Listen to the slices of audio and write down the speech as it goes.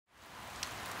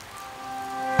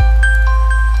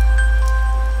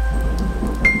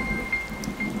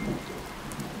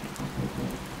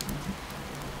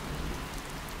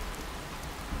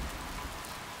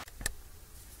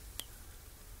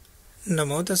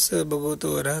Namo tassa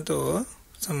bhagavato arahato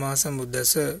samma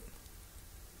sambuddhassa.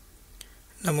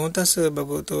 Namo tassa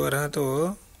bhagavato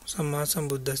arahato samma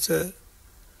sambuddhassa.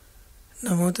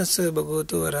 Namo tassa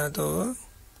bhagavato arahato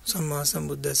samma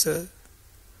sambuddhassa.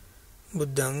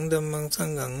 Buddhang dhammang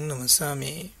sanghang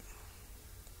namasami.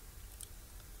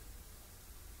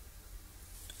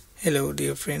 Hello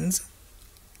dear friends.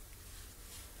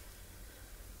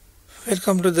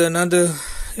 Welcome to another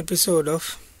episode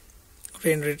of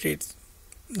Rain Retreats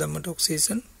Dhamma Talk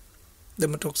season,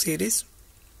 Dhamma Talk series.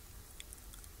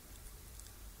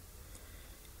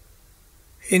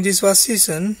 In this first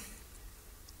season,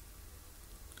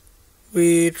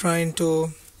 we're trying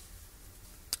to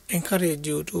encourage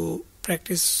you to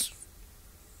practice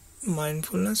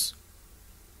mindfulness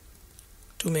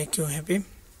to make you happy.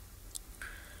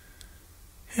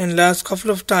 And last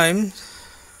couple of times,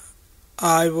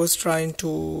 I was trying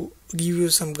to give you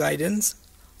some guidance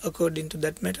according to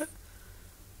that matter,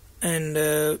 and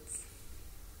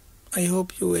I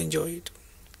hope you enjoy it.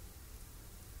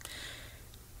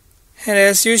 And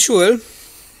as usual,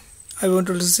 I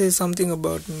wanted to say something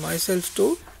about myself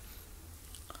too.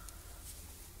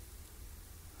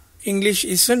 English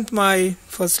isn't my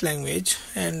first language,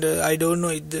 and I don't know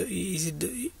is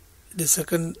it the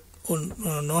second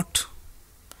or not.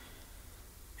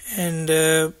 And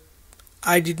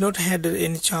I did not had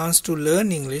any chance to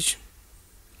learn English,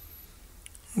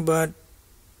 but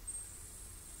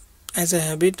as a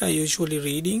habit I usually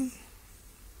reading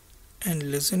and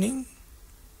listening,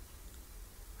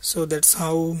 so that's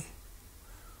how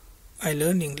I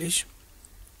learn English.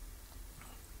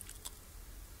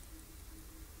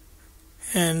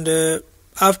 And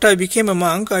after I became a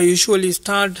monk, I usually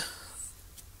start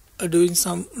doing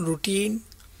some routine,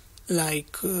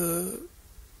 like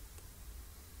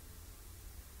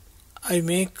I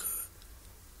make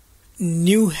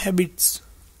new habits,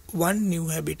 one new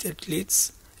habit at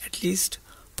least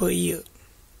per year.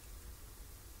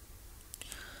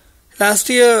 Last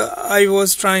year I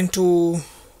was trying to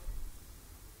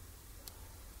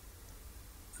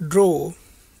draw,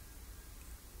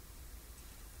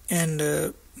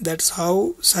 and that's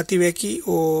how sativaki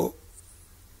or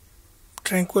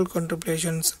tranquil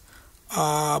contemplations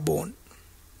are born.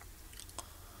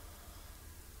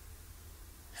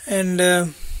 And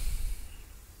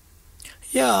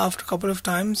after a couple of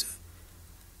times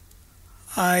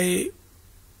I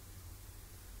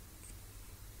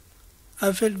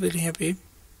felt very happy,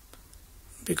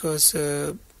 because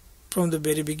from the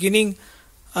very beginning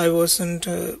I wasn't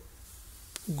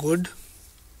good,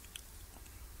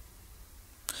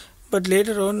 but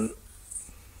later on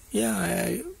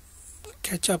I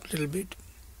catch up a little bit.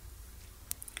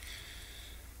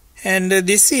 And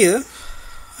this year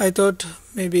I thought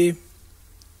maybe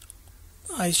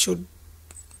I should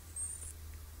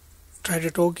try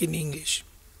to talk in English.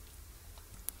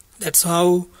 That's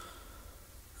how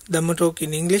Dhamma Talk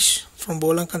in English from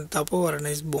bolankanda thapoarana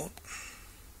is born.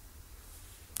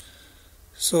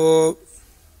 So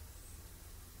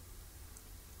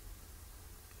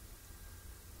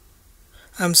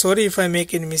I'm sorry if I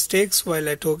make any mistakes while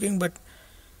I'm talking, but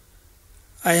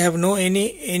I have no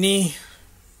any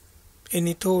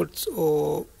thoughts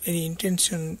or any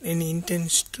intention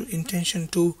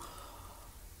to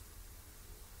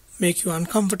make you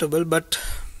uncomfortable, but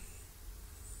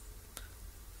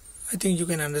I think you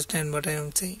can understand what I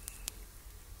am saying.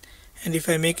 And if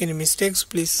I make any mistakes,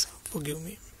 please forgive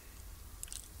me.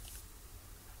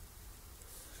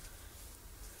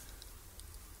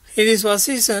 In this first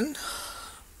season,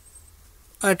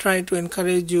 I try to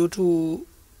encourage you to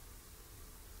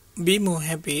be more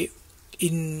happy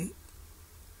in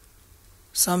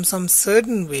some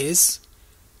certain ways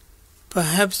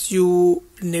perhaps you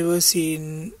never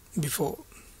seen before.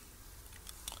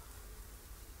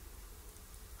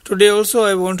 Today also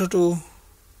I wanted to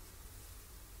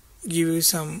give you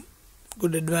some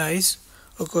good advice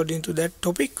according to that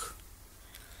topic,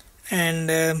 and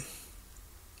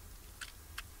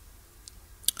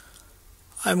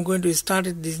I'm going to start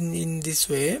it in this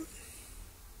way.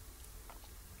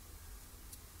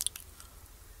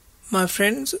 My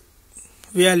friends,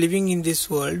 we are living in this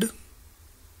world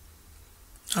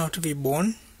after we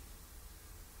born.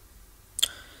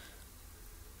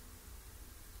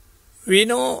 We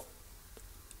know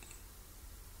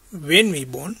when we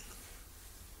born,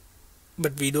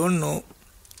 but we don't know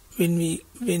when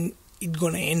it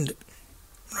gonna end,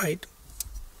 right?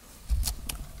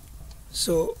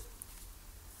 So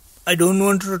I don't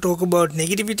want to talk about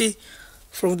negativity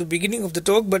from the beginning of the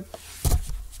talk, but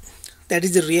that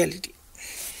is the reality.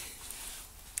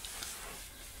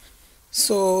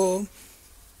 So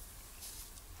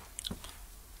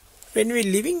When we're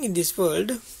living in this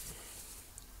world,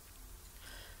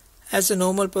 as a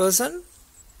normal person,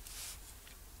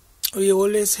 we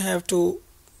always have to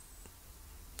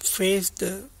face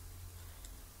the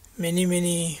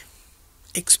many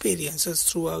experiences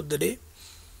throughout the day.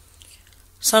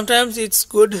 Sometimes it's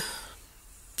good,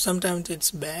 sometimes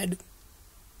it's bad,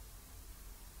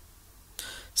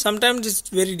 sometimes it's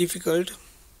very difficult,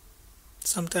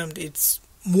 sometimes it's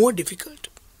more difficult.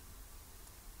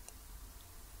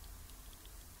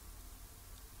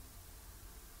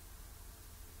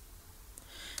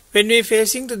 When we're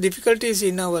facing the difficulties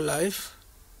in our life,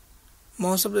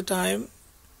 most of the time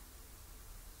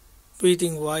we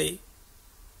think, why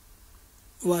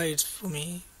it's for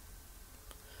me,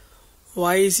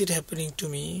 why is it happening to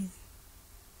me,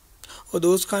 or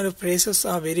those kind of phrases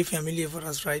are very familiar for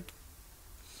us, right?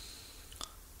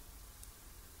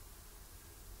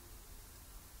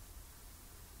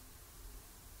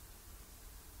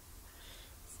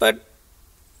 But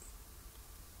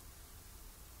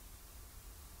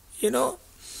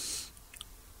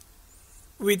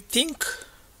we think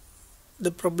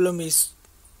the problem is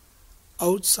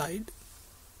outside.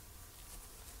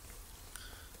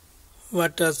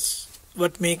 What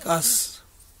make us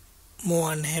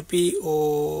more unhappy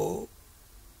or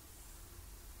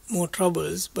more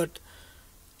troubles? But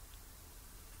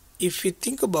if we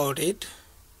think about it,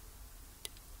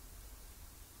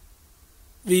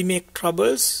 we make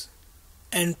troubles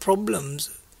and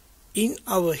problems in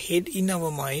our head, in our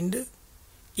mind,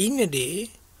 in a day,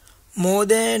 more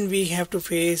than we have to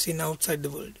face in outside the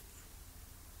world.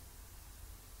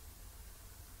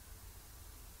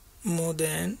 More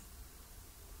than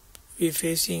we're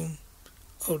facing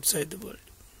outside the world.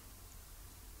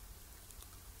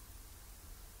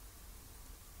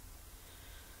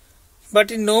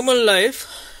 But in normal life,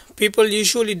 people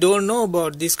usually don't know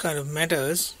about these kind of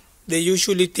matters. They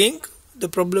usually think the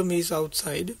problem is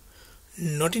outside,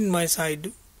 not in my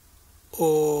side,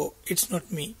 or it's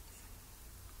not me.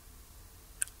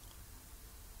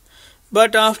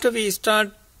 But after we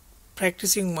start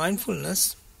practicing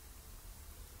mindfulness,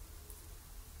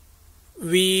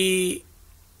 we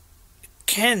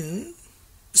can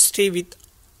stay with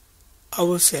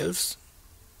ourselves.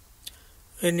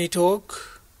 When we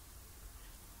talk,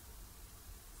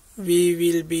 we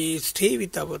will stay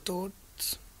with our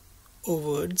thoughts or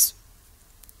words.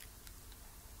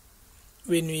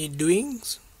 When we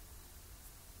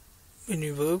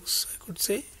works, I could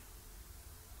say,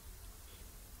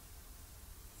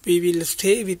 we will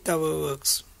stay with our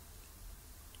works.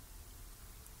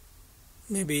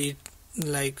 Maybe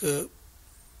like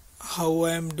how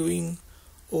I am doing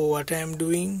or what I am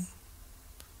doing.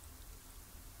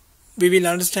 We will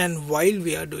understand while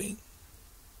we are doing.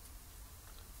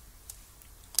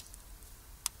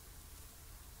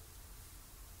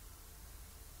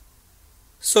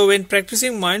 So when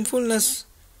practicing mindfulness,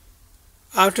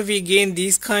 after we gain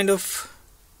these kind of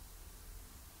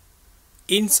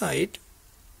insight,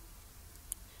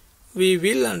 we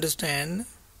will understand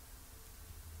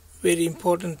very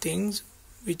important things,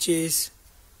 which is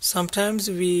sometimes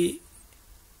we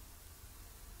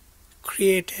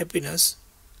create happiness,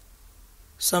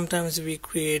 sometimes we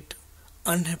create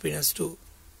unhappiness too.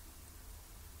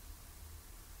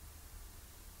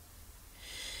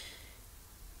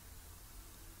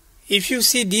 If you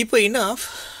see deeper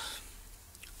enough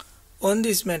on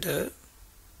this matter,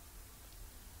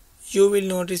 you will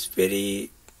notice very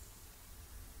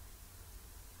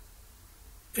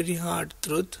hard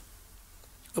truth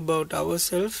about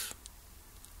ourselves.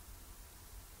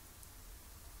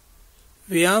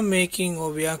 We are making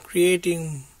or we are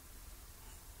creating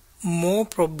more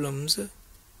problems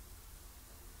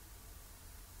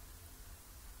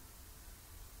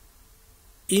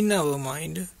in our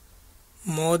mind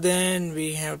more than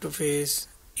we have to face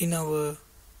in our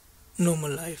normal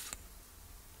life.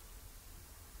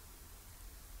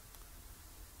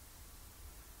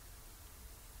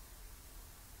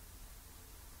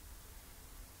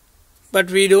 But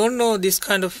we don't know this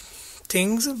kind of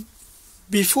things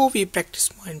before we practice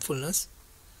mindfulness,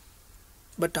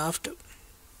 but after.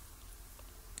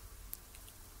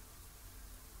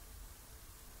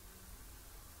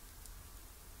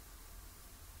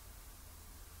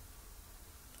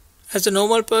 As a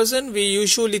normal person, we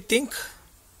usually think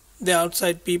the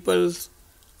outside people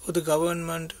or the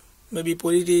government, maybe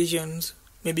politicians,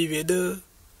 maybe weather,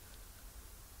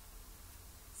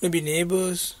 maybe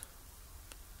neighbors.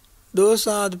 Those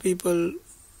are the people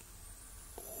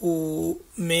who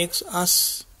makes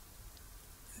us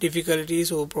difficulties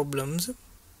or problems.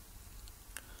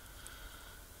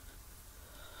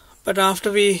 But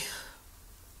after we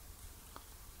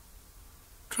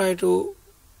try to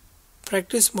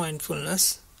practice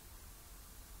mindfulness,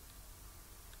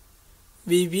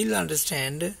 we will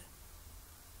understand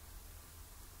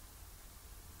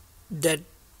that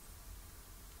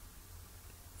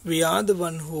we are the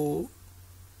one who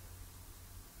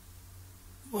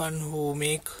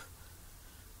make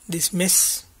this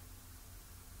mess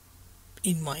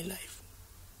in my life.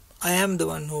 I am the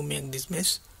one who make this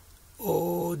mess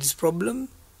or this problem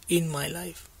in my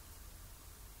life.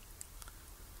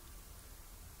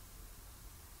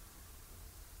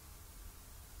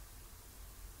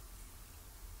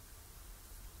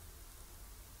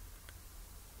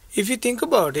 If you think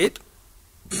about it,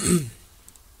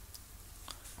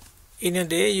 in a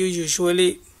day you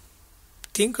usually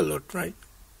think a lot, right?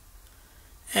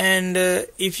 And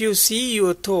if you see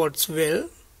your thoughts well,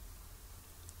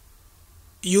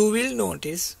 you will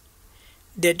notice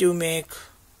that you make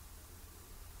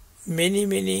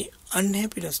many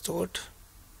unhappiness thoughts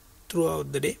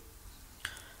throughout the day,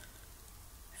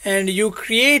 and you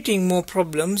creating more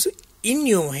problems in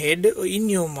your head or in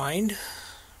your mind.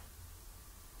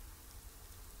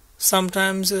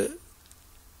 Sometimes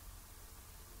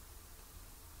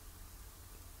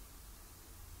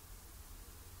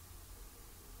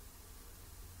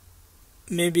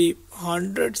maybe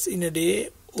hundreds in a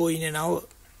day or in an hour.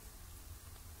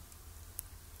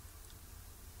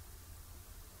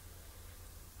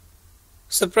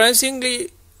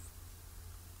 Surprisingly,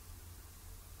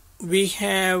 we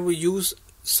have used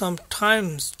some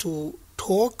times to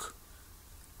talk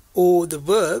or the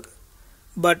work,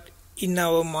 but in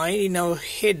our mind, in our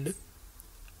head,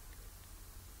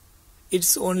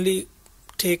 it's only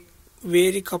take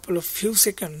very couple of few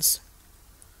seconds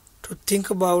to think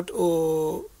about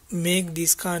or make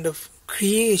these kind of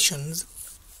creations,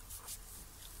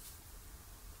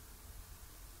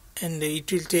 and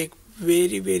it will take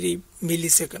very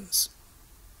milliseconds,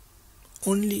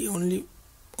 only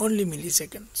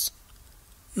milliseconds,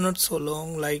 not so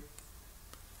long like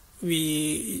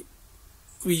we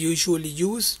usually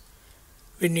use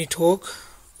when we talk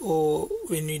or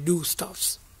when we do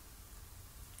stuffs.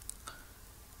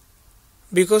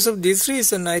 Because of this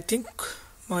reason, I think,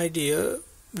 my dear,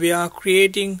 we are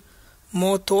creating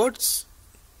more thoughts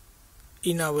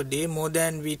in our day, more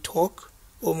than we talk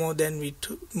or more than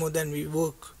we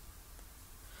work.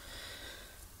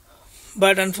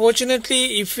 But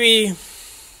unfortunately, if we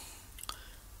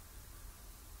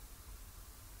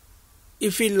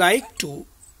like to,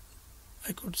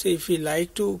 I could say, if we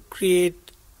like to create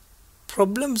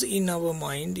problems in our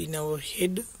mind, in our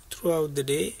head throughout the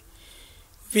day,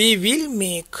 we will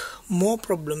make more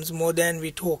problems more than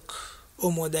we talk,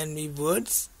 or more than we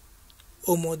words,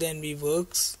 or more than we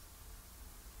works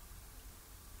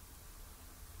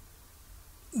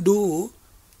do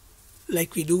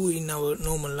like we do in our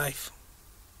normal life.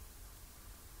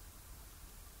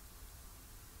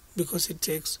 Because it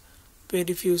takes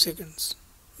very few seconds,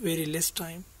 very less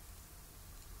time.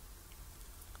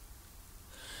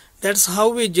 That's how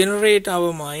we generate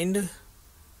our mind,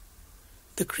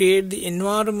 to create the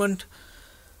environment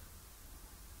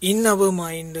in our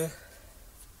mind,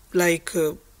 like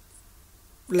feel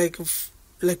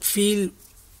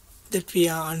that we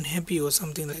are unhappy or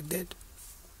something like that.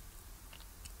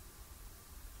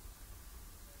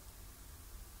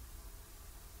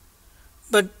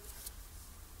 But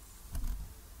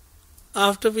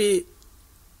after we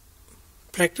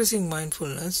practicing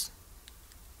mindfulness,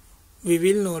 we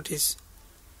will notice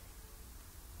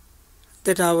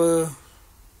that our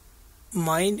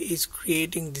mind is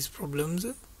creating these problems,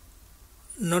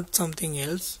 not something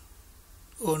else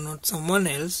or not someone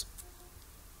else.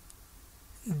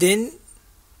 Then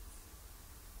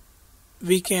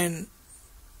we can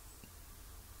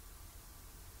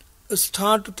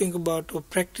start to think about or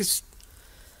practice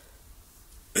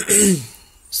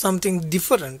something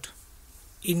different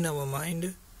in our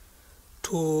mind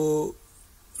to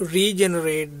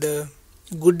regenerate the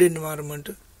good environment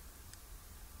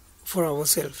for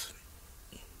ourselves.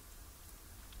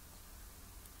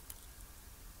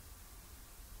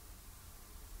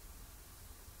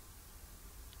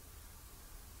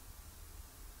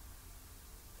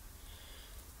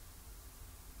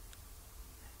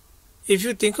 If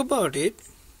you think about it,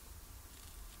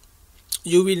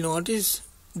 you will notice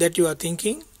that you are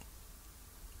thinking,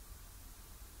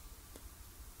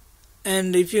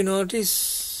 and if you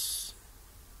notice,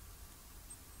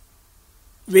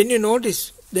 when you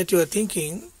notice that you are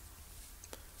thinking,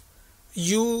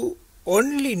 you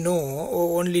only know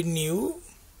or only knew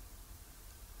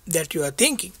that you are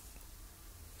thinking,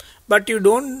 but you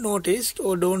don't notice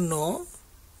or don't know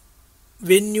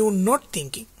when you're not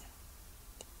thinking.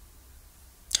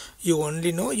 You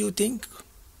only know you think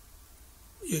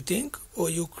or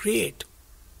you create.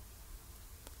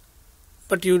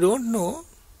 But you don't know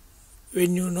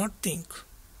when you not think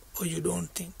or you don't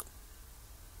think.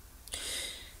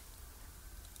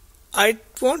 I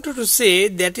wanted to say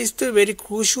that is the very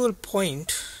crucial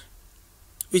point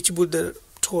which Buddha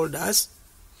told us,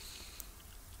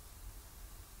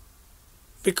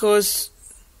 because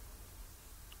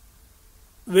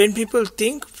when people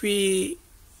think, we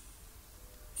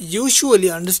usually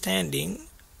understanding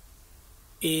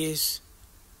is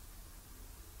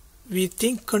we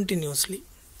think continuously.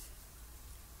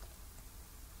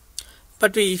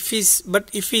 But if we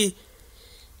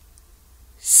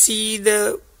see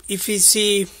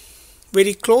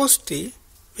very closely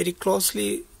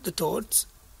the thoughts,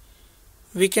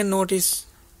 we can notice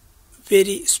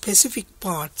very specific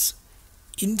parts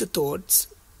in the thoughts,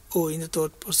 or in the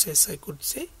thought process, I could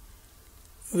say,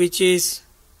 which is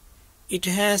it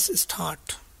has a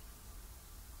start,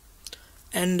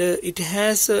 and it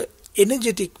has a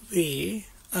energetic way.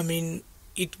 I mean,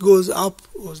 it goes up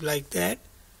or like that.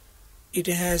 It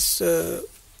has a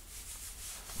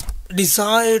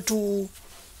desire to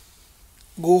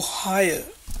go higher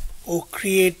or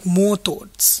create more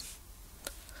thoughts.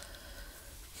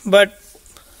 But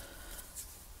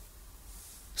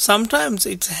sometimes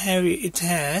it's heavy. It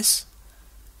has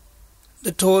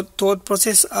the thought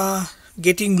process are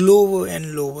getting lower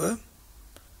and lower,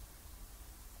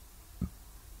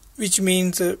 which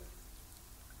means that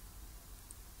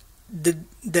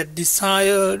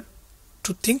desire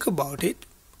to think about it,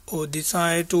 or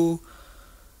desire to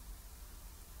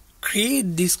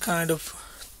create this kind of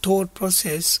thought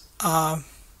process are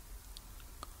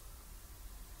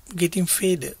getting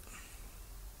faded.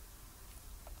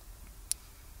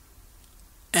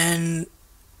 And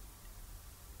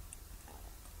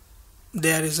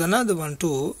there is another one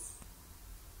too,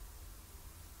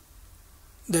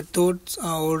 the thoughts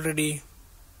are already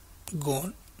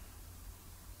gone.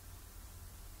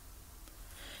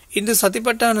 In the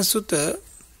Sathipathana Sutta,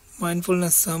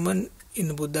 mindfulness sermon,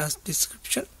 in Buddha's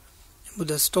description,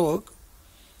 Buddha's talk,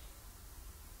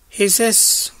 he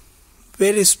says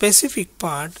very specific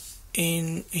part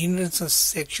in hindrances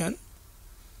section,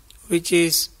 which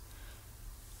is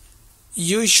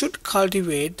you should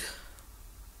cultivate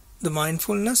the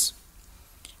mindfulness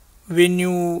when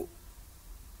you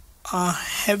are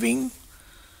having,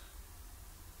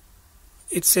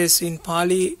 it says in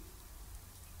Pali,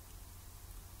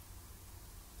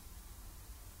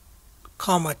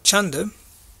 kama chanda.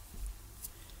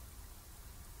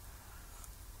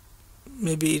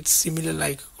 Maybe it's similar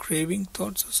like craving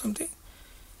thoughts or something.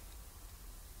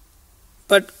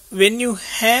 But when you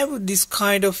have this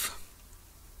kind of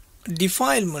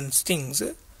defilements things,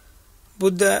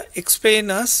 Buddha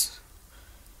explains us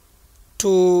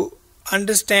to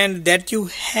understand that you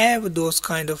have those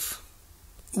kind of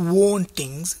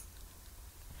wantings,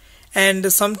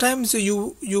 and sometimes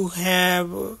you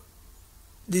have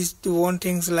these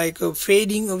wantings like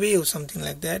fading away or something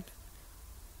like that,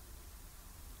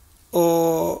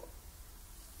 or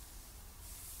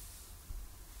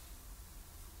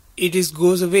it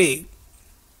goes away.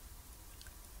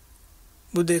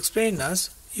 Buddha explained us,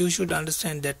 you should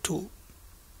understand that too.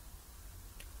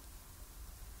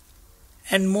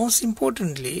 And most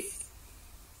importantly,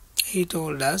 he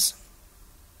told us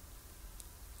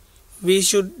we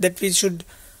should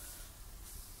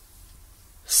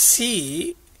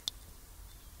see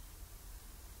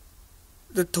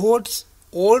the thoughts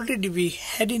already we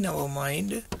had in our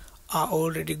mind are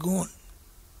already gone.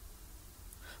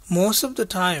 Most of the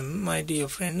time, my dear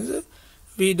friends,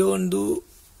 we don't do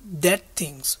that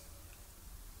things.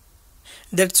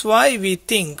 That's why we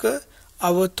think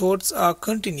our thoughts are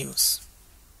continuous.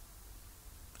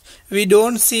 We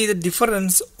don't see the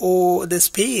difference or the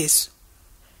space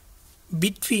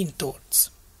between thoughts.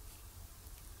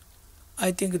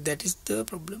 I think that is the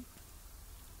problem.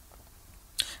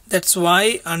 That's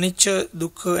why anicca,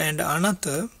 dukkha and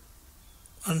anatta,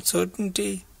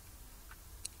 uncertainty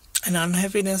and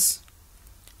unhappiness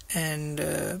and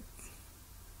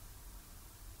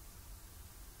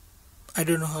I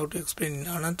don't know how to explain in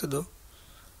anatta though.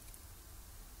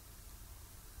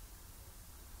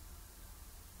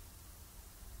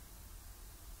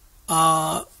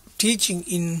 Are teaching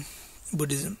in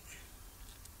Buddhism.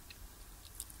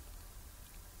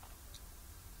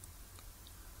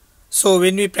 So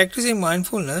when we practicing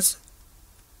mindfulness,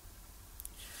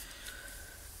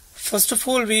 first of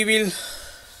all we will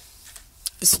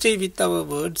stay with our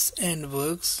words and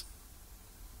works,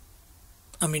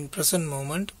 present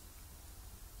moment.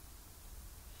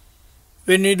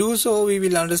 When we do so, we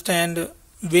will understand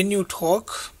when you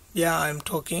talk, yeah, I'm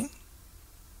talking.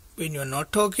 When you're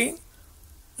not talking,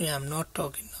 yeah, I'm not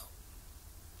talking now.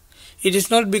 It is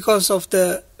not because of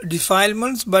the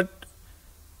defilements, but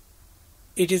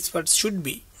it is what should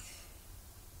be.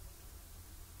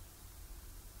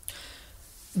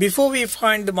 Before we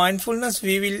find the mindfulness,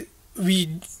 we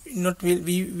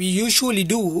usually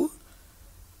do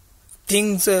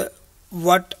things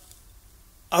what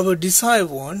our desire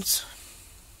wants.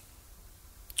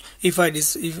 If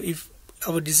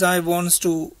our desire wants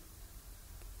to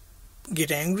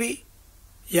get angry,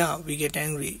 yeah, we get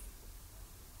angry.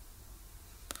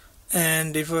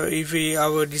 And if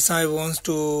our desire wants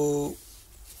to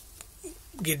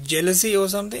get jealousy or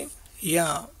something,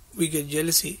 yeah, we get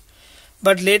jealousy.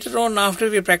 But later on, after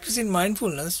we practice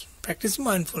mindfulness,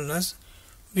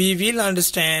 we will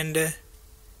understand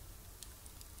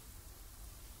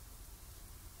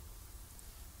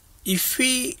if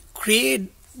we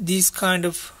create this kind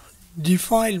of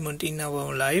defilement in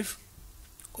our life,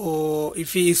 or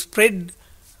if we spread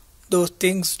those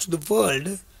things to the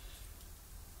world,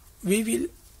 we will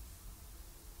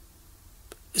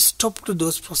stop to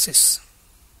those processes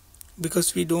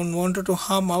because we don't want to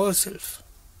harm ourselves.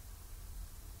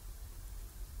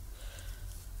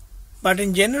 But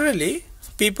in generally,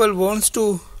 people wants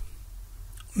to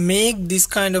make this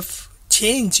kind of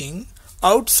changing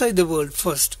outside the world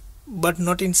first, but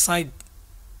not inside.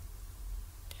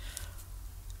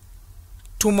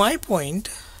 To my point,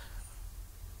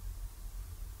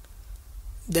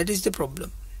 that is the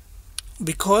problem.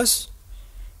 Because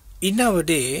in our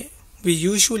day, we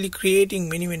usually creating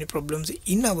many problems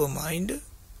in our mind,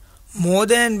 more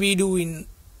than we do in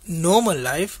normal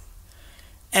life.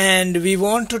 And we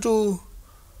want to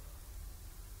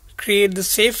create the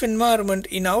safe environment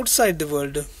in outside the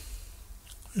world,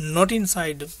 not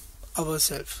inside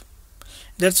ourselves.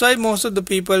 That's why most of the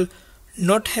people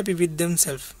not happy with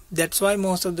themselves. That's why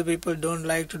most of the people don't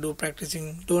like to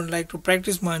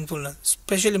practice mindfulness,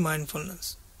 especially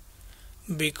mindfulness.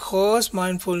 Because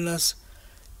mindfulness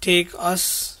take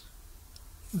us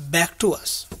back to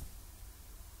us.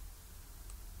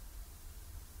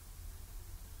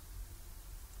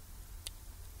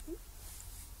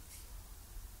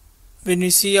 When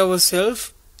we see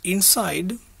ourselves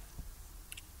inside,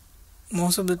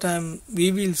 most of the time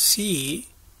we will see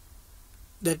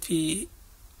that we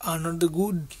are not the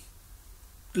good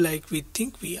like we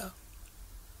think we are.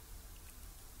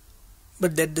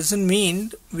 But that doesn't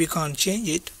mean we can't change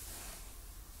it.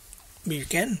 We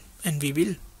can and we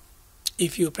will,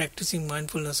 if you're practicing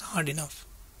mindfulness hard enough.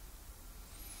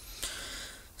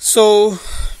 So,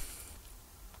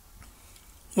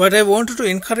 what I wanted to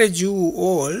encourage you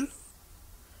all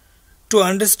to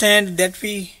understand that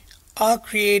we are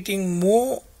creating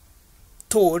more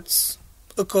thoughts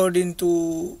according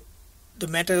to the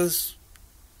matters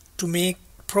to make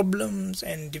problems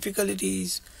and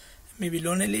difficulties, maybe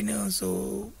loneliness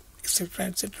or etc.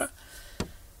 etc.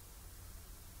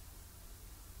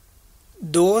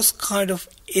 Those kind of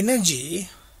energy,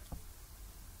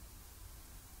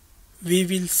 we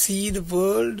will see the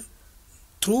world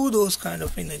through those kind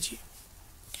of energy.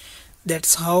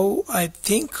 That's how I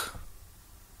think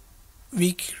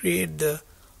we create the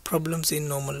problems in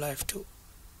normal life too.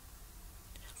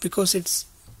 Because it's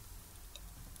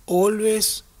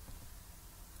always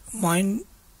mind,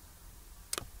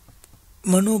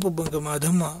 manopabangama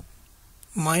dhamma.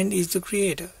 Mind is the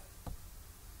creator.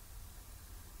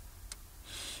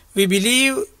 We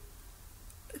believe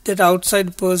that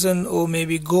outside person or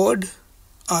maybe God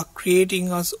are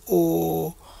creating us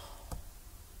or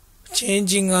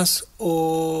changing us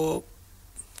or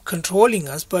controlling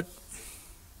us, but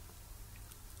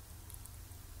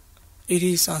it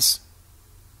is us.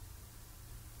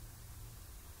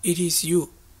 It is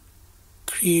you,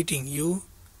 creating you,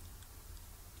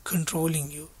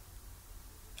 controlling you.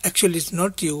 Actually, it's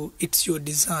not you, it's your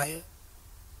desire.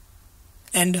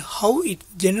 And how it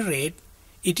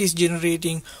is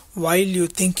generating while you're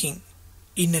thinking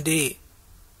in a day.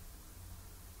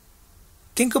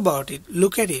 Think about it,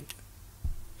 look at it.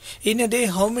 In a day,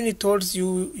 how many thoughts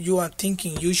you are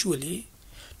thinking usually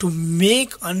to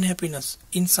make unhappiness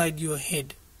inside your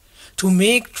head, to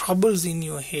make troubles in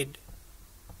your head.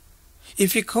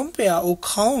 If you compare or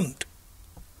count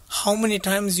how many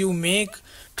times you make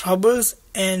troubles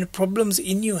and problems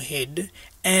in your head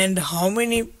and how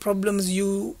many problems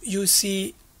you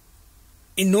see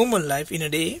in normal life in a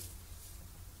day,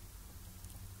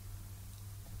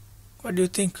 what do you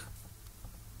think?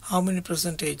 How many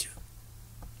percentage?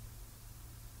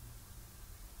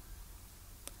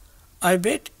 I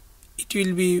bet it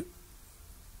will be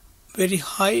very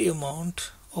high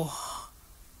amount or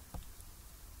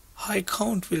high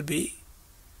count will be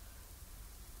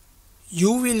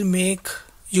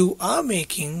you are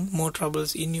making more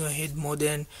troubles in your head more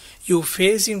than you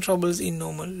facing troubles in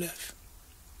normal life.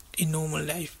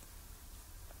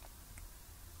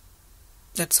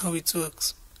 That's how it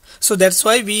works. So that's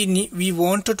why we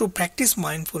wanted to practice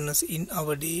mindfulness in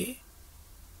our day,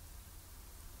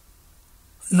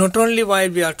 not only while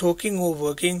we are talking or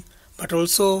working, but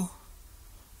also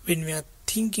when we are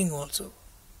thinking also,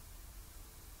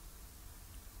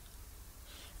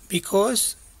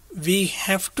 because we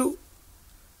have to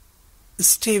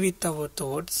stay with our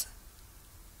thoughts.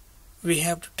 We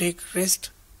have to take rest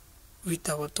with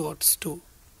our thoughts too.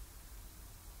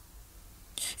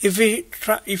 If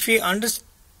we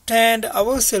understand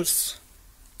ourselves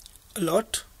a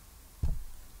lot,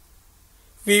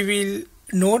 we will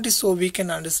notice, or we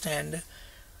can understand,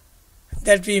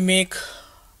 that we make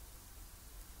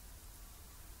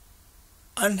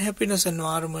unhappiness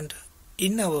environment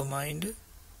in our mind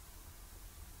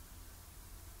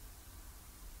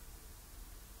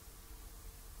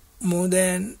more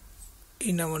than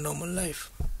in our normal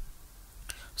life.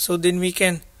 So then we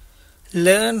can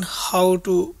learn how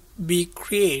to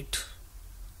create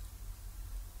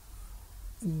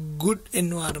good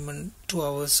environment to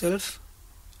ourselves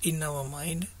in our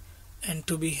mind and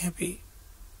to be happy.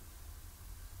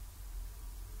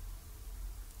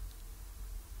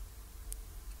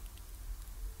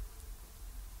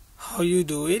 How you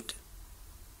do it?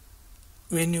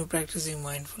 When you're practicing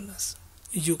mindfulness,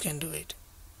 you can do it.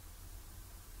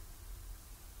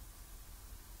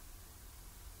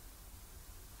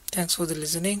 Thanks for the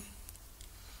listening.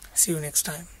 See you next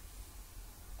time.